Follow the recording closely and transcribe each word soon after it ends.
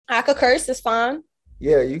I could curse, it's fine.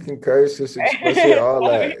 Yeah, you can curse, just explicit, all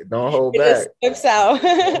that. Don't hold It back. just slips out.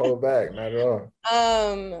 Don't hold back, not at all.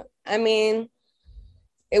 I mean,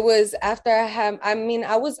 it was after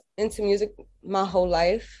I was into music my whole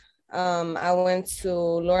life. I went to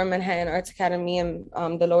Lower Manhattan Arts Academy in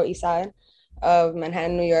the Lower East Side of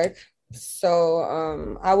Manhattan, New York.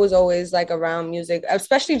 So I was always like around music,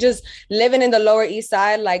 especially just living in the Lower East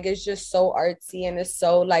Side. Like it's just so artsy and it's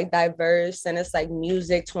so like diverse and it's like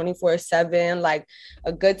music 24/7, like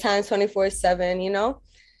a good time 24/7, you know?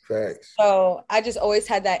 Facts. So I just always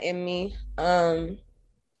had that in me.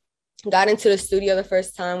 Got into the studio the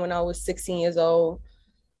first time when I was 16 years old.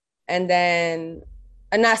 And then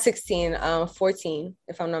not 16, 14,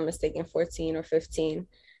 if I'm not mistaken, 14 or 15.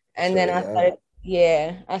 And So then I yeah. started,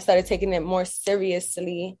 yeah, I started taking it more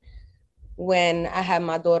seriously when I had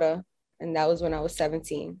my daughter, and that was when I was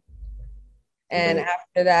 17. And Lit.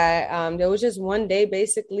 after that, there was just one day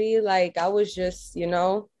basically, like I was just, I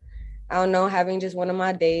don't know, having just one of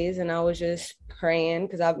my days, and I was just praying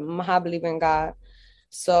because I believe in God.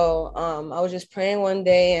 So I was just praying one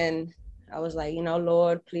day and I was like,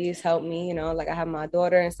 Lord, please help me, like I have my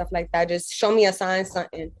daughter and stuff like that. Just show me a sign,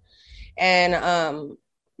 something. And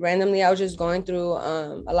randomly I was just going through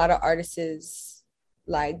a lot of artists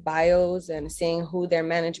like bios and seeing who their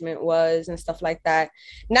management was and stuff like that.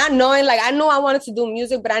 Not knowing, like I knew I wanted to do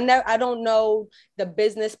music, but I don't know the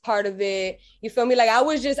business part of it. You feel me? Like I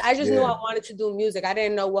just knew Yeah. I wanted to do music. I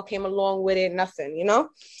didn't know what came along with it, nothing. So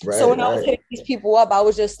Right, when I was right. hitting these people up, I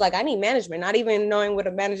was just like, I need management, not even knowing what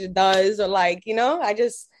a manager does or like, I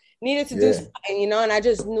just needed to do Yeah. something, and I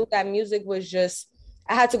just knew that music was just,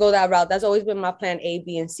 I had to go that route. That's always been my plan A,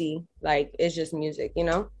 B, and C. Like it's just music.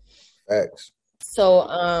 Facts. So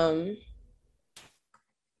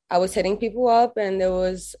I was hitting people up and there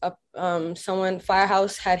was a someone,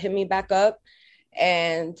 Firehouse had hit me back up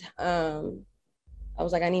and I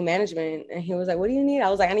was like, I need management. And he was like, what do you need? I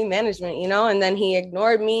was like, I need management. And then he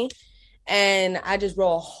ignored me and I just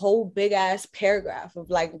wrote a whole big ass paragraph of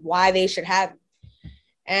like why they should have me.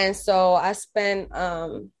 And so I spent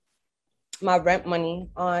my rent money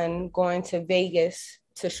on going to Vegas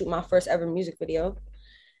to shoot my first ever music video.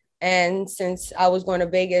 And since I was going to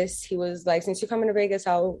Vegas, he was like, since you're coming to Vegas,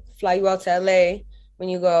 I'll fly you out to LA when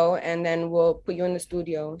you go, and then we'll put you in the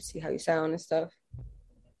studio, see how you sound and stuff.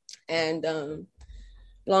 And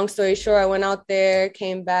long story short, I went out there,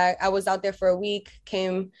 came back. I was out there for a week,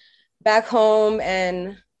 came back home,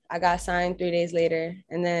 and I got signed 3 days later.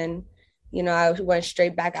 And then, I went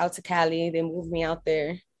straight back out to Cali. They moved me out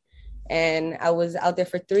there. And I was out there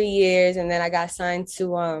for 3 years. And then I got signed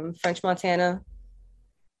to French Montana.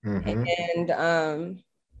 Mm-hmm. And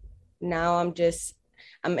now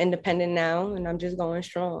I'm independent now and I'm just going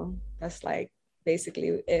strong. That's like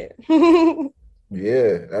basically it.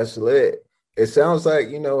 Yeah, that's lit. It sounds like,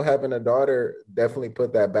 having a daughter definitely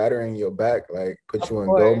put that battery in your back, like put Of you in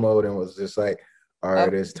go course. mode and was just like, all Of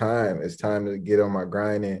right, it's time. It's time to get on my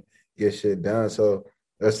grind and get shit done. So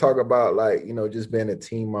let's talk about like, just being a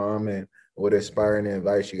teen mom and what inspiring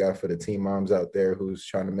advice you got for the teen moms out there who's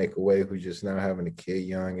trying to make a way, who's just now having a kid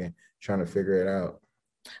young and trying to figure it out.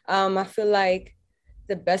 I feel like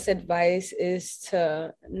the best advice is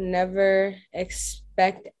to never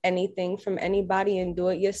expect anything from anybody and do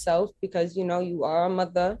it yourself because you are a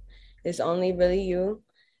mother. It's only really you.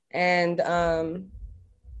 And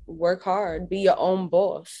work hard, be your own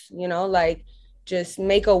boss, like just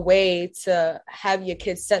make a way to have your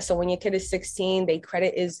kids set. So when your kid is 16, their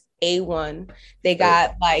credit is A1. They Right.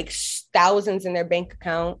 got like thousands in their bank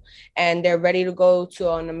account and they're ready to go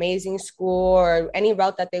to an amazing school or any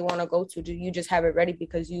route that they want to go to. You just have it ready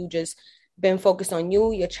because you just been focused on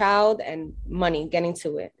you, your child, and money, getting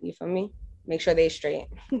to it. You feel me? Make sure they straight.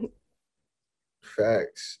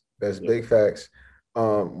 Facts. That's Yeah. big facts.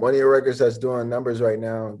 One of your records that's doing numbers right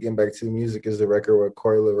now, getting back to music, is the record with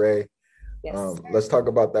Corey LeRae. Yes. Let's talk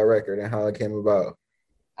about that record and how it came about.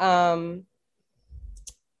 Um,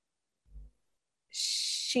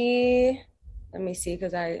 she, let me see,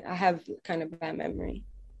 because I have kind of bad memory.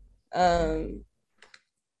 Um,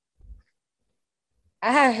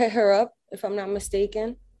 I had hit her up, if I'm not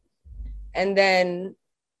mistaken. And then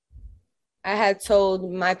I had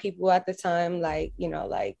told my people at the time, like,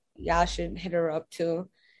 like y'all should hit her up too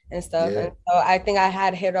and stuff. Yeah, And so I think I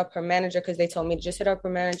had hit up her manager because they told me to just hit up her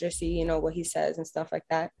manager, see, what he says and stuff like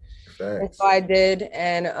that. And so facts. I did.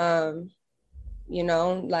 And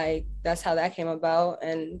like that's how that came about.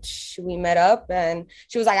 And we met up and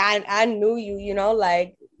she was like, I knew you,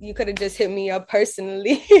 like you could have just hit me up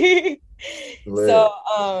personally. So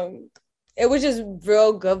Lit. it was just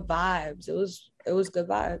real good vibes. It was good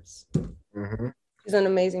vibes. Mm-hmm. She's an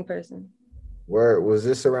amazing person. Where was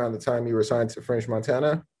this around the time you were signed to French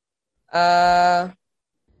Montana? Uh,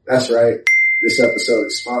 That's right. This episode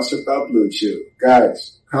is sponsored by Blue Chew.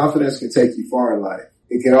 Guys, confidence can take you far in life.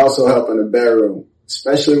 It can also help in the bedroom,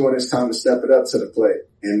 especially when it's time to step it up to the plate.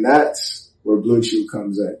 And that's where Blue Chew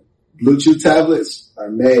comes in. Blue Chew tablets are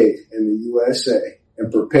made in the USA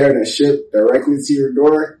and prepared and shipped directly to your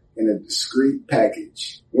door in a discreet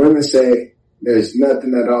package. Women say there's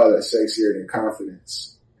nothing at all that's sexier than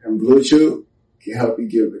confidence. And Blue Chew can help you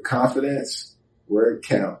give the confidence where it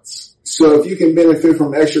counts. So if you can benefit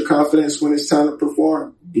from extra confidence when it's time to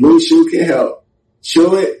perform, Blue Chew can help.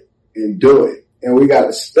 Chew it and do it. And we got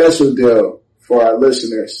a special deal for our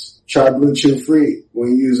listeners. Try Blue Chew free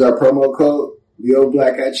when you use our promo code Leo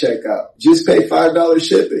Black at checkout. Just pay $5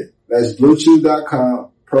 shipping. That's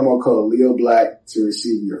BlueChew.com, promo code Leo Black to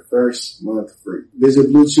receive your first month free.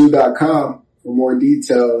 Visit BlueChew.com for more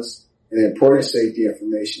details and important safety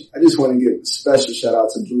information. I just want to give a special shout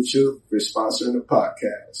out to Blue Chew for sponsoring the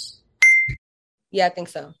podcast. yeah, I think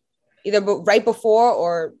so. Either right before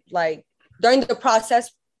or like during the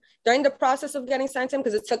process of getting signed to him,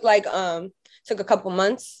 because it took took a couple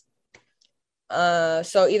months.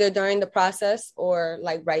 So either during the process or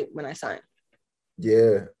like right when I signed.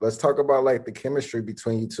 Yeah, let's talk about like the chemistry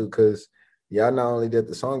between you two, because y'all not only did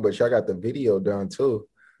the song, but y'all got the video done too.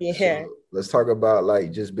 Yeah. So let's talk about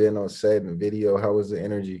like just being on set and video. How was the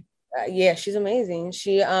energy? Yeah, she's amazing.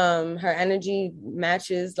 She her energy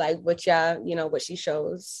matches like what what she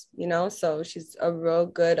shows, so she's a real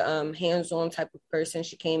good hands-on type of person.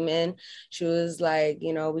 She came in, she was like,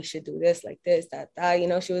 we should do this, like this, that,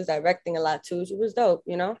 she was directing a lot too. She was dope.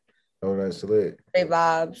 Oh, that's lit. Great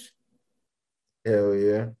vibes. Hell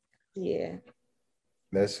yeah. Yeah.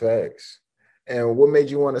 That's facts. And what made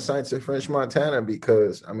you want to sign to French Montana?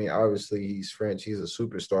 Because I mean, obviously he's French, he's a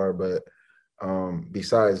superstar, but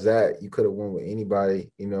besides that, you could have won with anybody,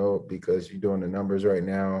 because you're doing the numbers right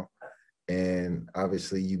now, and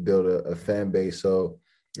obviously you build a fan base. So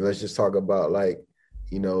let's just talk about like,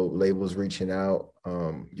 labels reaching out,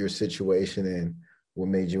 your situation, and what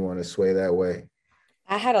made you want to sway that way.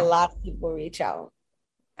 I had a lot of people reach out.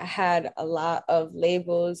 I had a lot of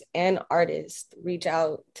labels and artists reach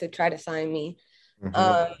out to try to sign me.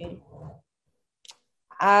 Mm-hmm.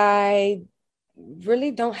 I really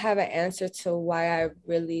don't have an answer to why I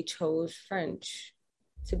really chose French.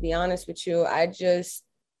 To be honest with you, I just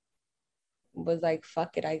was like,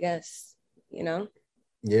 fuck it, I guess, Yeah.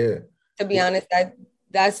 To be honest,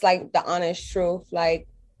 that's like the honest truth. Like,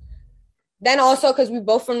 then also because we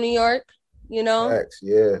both from New York, Facts.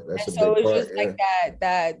 Yeah, that's and a so big part. It's just like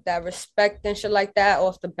that respect and shit like that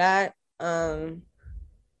off the bat.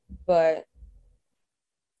 But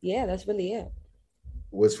yeah, that's really it.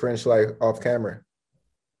 What's French like off camera?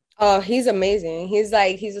 Oh, he's amazing. He's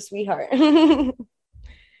a sweetheart.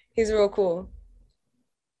 He's real cool.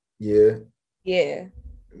 Yeah. Yeah.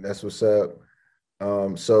 That's what's up.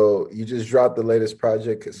 So you just dropped the latest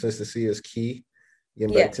project, Consistency is Key.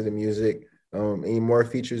 Getting back to the music. Any more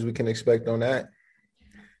features we can expect on that?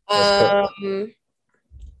 To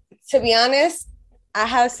be honest, I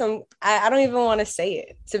have some, I don't even want to say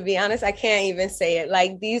it. To be honest, I can't even say it.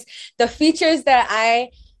 Like the features that I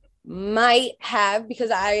might have,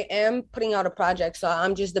 because I am putting out a project. So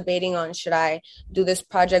I'm just debating on, should I do this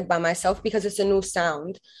project by myself? Because it's a new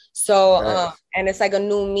sound. So, nice. And it's like a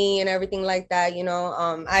new me and everything like that.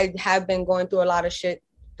 I have been going through a lot of shit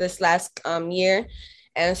this last year.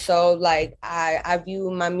 And so like I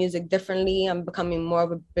view my music differently. I'm becoming more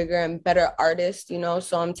of a bigger and better artist,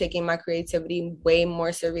 so I'm taking my creativity way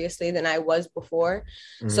more seriously than I was before.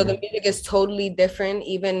 Mm-hmm. So the music is totally different,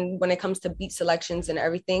 even when it comes to beat selections and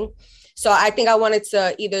everything. So I think I wanted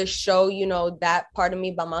to either show, that part of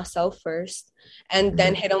me by myself first, and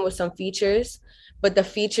then hit them with some features. But the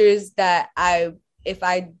features that if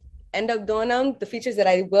I end up doing them, the features that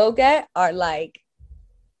I will get are like,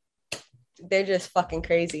 they're just fucking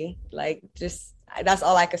crazy. Like, just, that's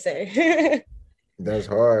all I could say. That's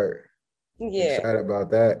hard. Yeah. Excited about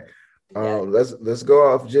that. Let's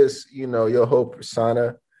go off just, your whole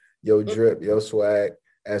persona, your drip, your swag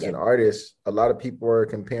as an artist. A lot of people are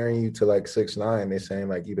comparing you to like 6ix9ine. They're saying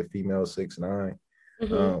like you the female 6ix9ine. Where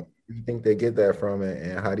do you think they get that from,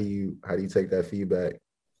 and how do you take that feedback?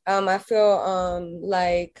 I feel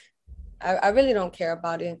like I really don't care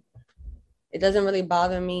about it. It doesn't really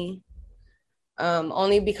bother me.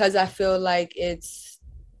 Only because I feel like it's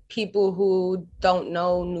people who don't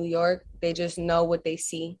know New York. They just know what they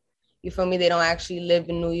see. You feel me? They don't actually live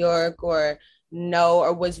in New York or know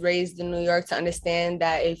or was raised in New York to understand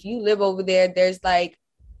that if you live over there, there's like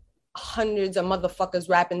hundreds of motherfuckers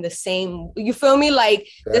rapping the same, you feel me? Like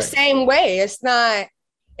the Right. same way. It's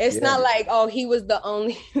Yeah. not like, oh, he was the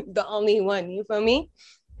only the only one, you feel me?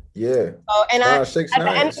 Yeah. Oh, and I Nah, six at the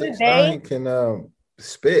end nine, of the six day, nine can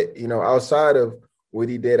spit, outside of what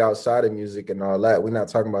he did outside of music and all that. We're not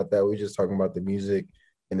talking about that. We're just talking about the music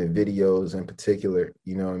and the videos in particular,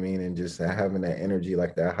 you know what I mean? And just having that energy,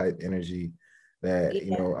 like that hype energy, that,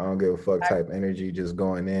 yeah, I don't give a fuck type energy, just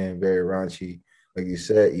going in, very raunchy. Like you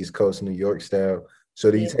said, East Coast, New York style. So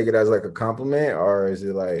do you yeah. take it as like a compliment, or is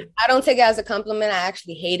it like I don't take it as a compliment. I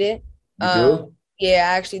actually hate it. you do? Yeah,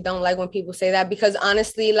 I actually don't like when people say that, because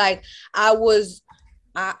honestly, like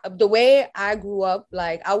the way I grew up,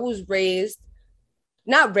 like I was raised,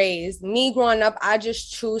 not raised, me growing up, I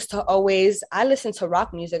just choose to always, I listen to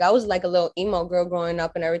rock music. I was like a little emo girl growing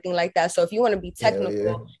up and everything like that. So if you want to be Hell yeah.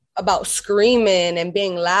 technical about screaming and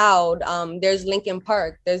being loud, there's Linkin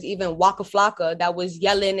Park. There's even Waka Flocka that was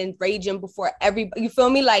yelling and raging before everybody. You feel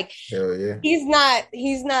me? Like Hell yeah. he's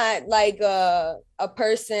not like a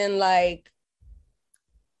person like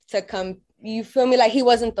to come, you feel me? Like he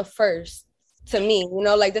wasn't the first to me,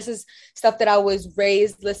 like this is stuff that I was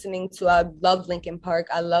raised listening to. I love Linkin Park,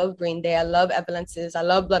 I love Green Day, I love Evanescence, I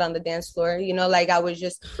love Blood on the Dance Floor, like I was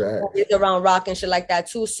just always Facts. around rock and shit like that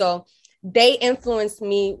too. So they influenced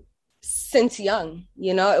me since young,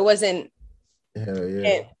 it wasn't, Hell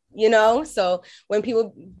yeah. so when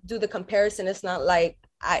people do the comparison, it's not like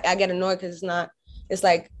I get annoyed, because it's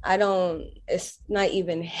like it's not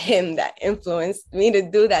even him that influenced me to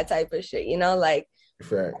do that type of shit, like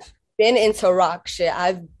Facts. been into rock shit.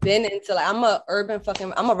 I've been into, like, I'm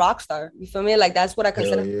a rock star. You feel me? Like that's what I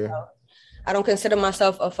consider Hell yeah. myself. I don't consider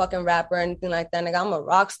myself a fucking rapper or anything like that. Like I'm a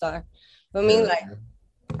rock star. You know what I mean? Hell Like,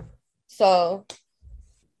 yeah. so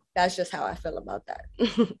that's just how I feel about that.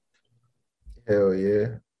 Hell yeah.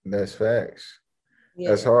 That's facts.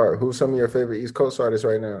 That's Yeah. hard. Who's some of your favorite East Coast artists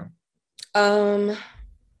right now? Um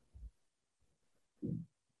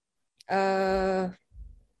uh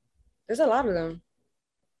there's a lot of them.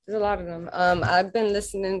 There's a lot of them. I've been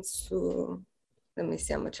listening to, let me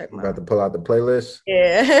see, I'm gonna check You my, about to pull out the playlist?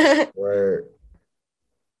 yeah. Where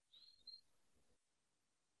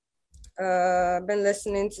I've been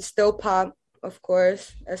listening to Still Pop, of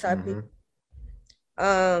course, SIP. mm-hmm.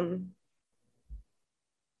 Um,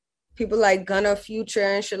 people like Gunna, Future,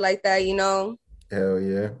 and shit like that, Hell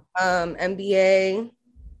yeah. NBA,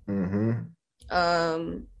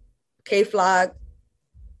 Mm-hmm. K Flock,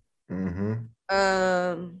 Mm-hmm.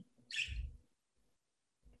 um,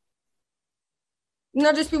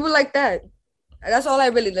 just people like that. That's all I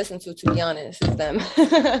really listen to be honest, is them.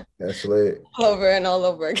 That's lit. Over and all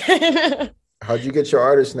over again. How'd you get your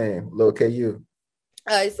artist name? Lil KU.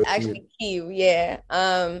 It's actually Keyu, yeah.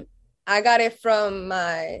 I got it from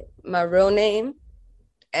my real name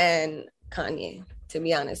and Kanye, to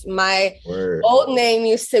be honest. My Word. old name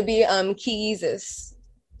used to be Keyesus.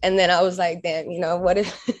 And then I was like, damn, what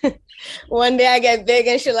if one day I get big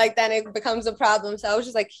and shit like that and it becomes a problem? So I was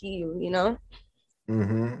just like Keyu,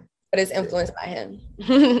 Mm-hmm. but it's influenced by him.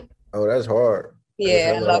 Oh, that's hard. That's Yeah,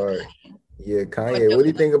 I hella love hard. Yeah, Kanye. Kanye. What do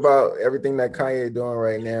you think about everything that Kanye doing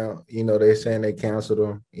right now? They're saying they canceled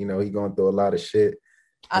him. He going through a lot of shit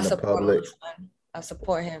I in the support public. my son. I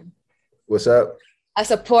support him. What's up? I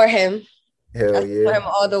support him. Hell I support yeah. him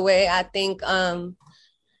all the way. I think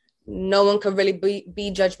no one could really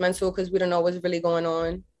be judgmental, because we don't know what's really going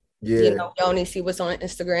on. Yeah. You only see what's on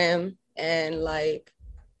Instagram, and like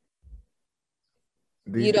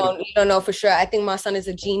you don't know for sure. I think my son is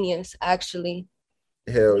a genius, actually.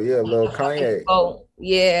 Hell yeah, Lil Kanye. Oh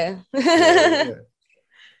yeah. Yeah.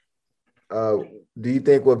 Do you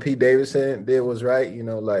think what Pete Davidson did was right?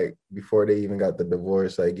 Like before they even got the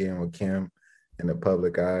divorce, like getting with Kim in the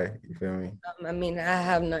public eye. You feel me? I mean, I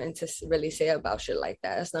have nothing to really say about shit like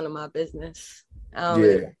that. It's none of my business. I don't Yeah.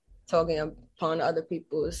 really talking upon other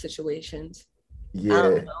people's situations.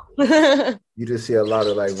 Yeah. You just see a lot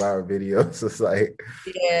of like viral videos. It's like,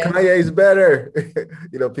 yeah, Kanye's better.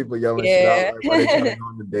 People yelling shit out yeah. like while they trying to go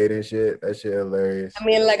on the date and shit. That shit hilarious. I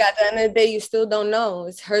mean, like at the end of the day, you still don't know.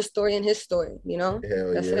 It's her story and his story. Hell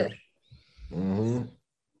That's yeah. it. Mm-hmm.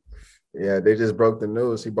 Yeah, they just broke the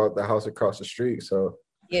news. He bought the house across the street. So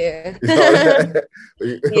yeah. Yeah.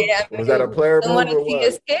 Was that a player move or See what?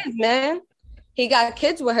 his kids, man. He got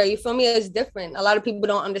kids with her. You feel me? It's different. A lot of people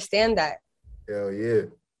don't understand that. Hell yeah.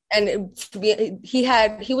 And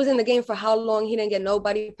he was in the game for how long? He didn't get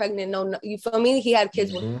nobody pregnant. No, you feel me? He had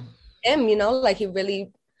kids with him, like he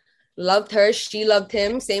really loved her. She loved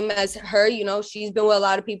him, same as her, she's been with a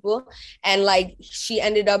lot of people. And like she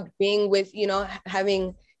ended up being with,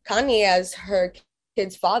 having Kanye as her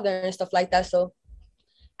kid's father and stuff like that. So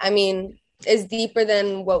I mean, is deeper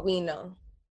than what we know.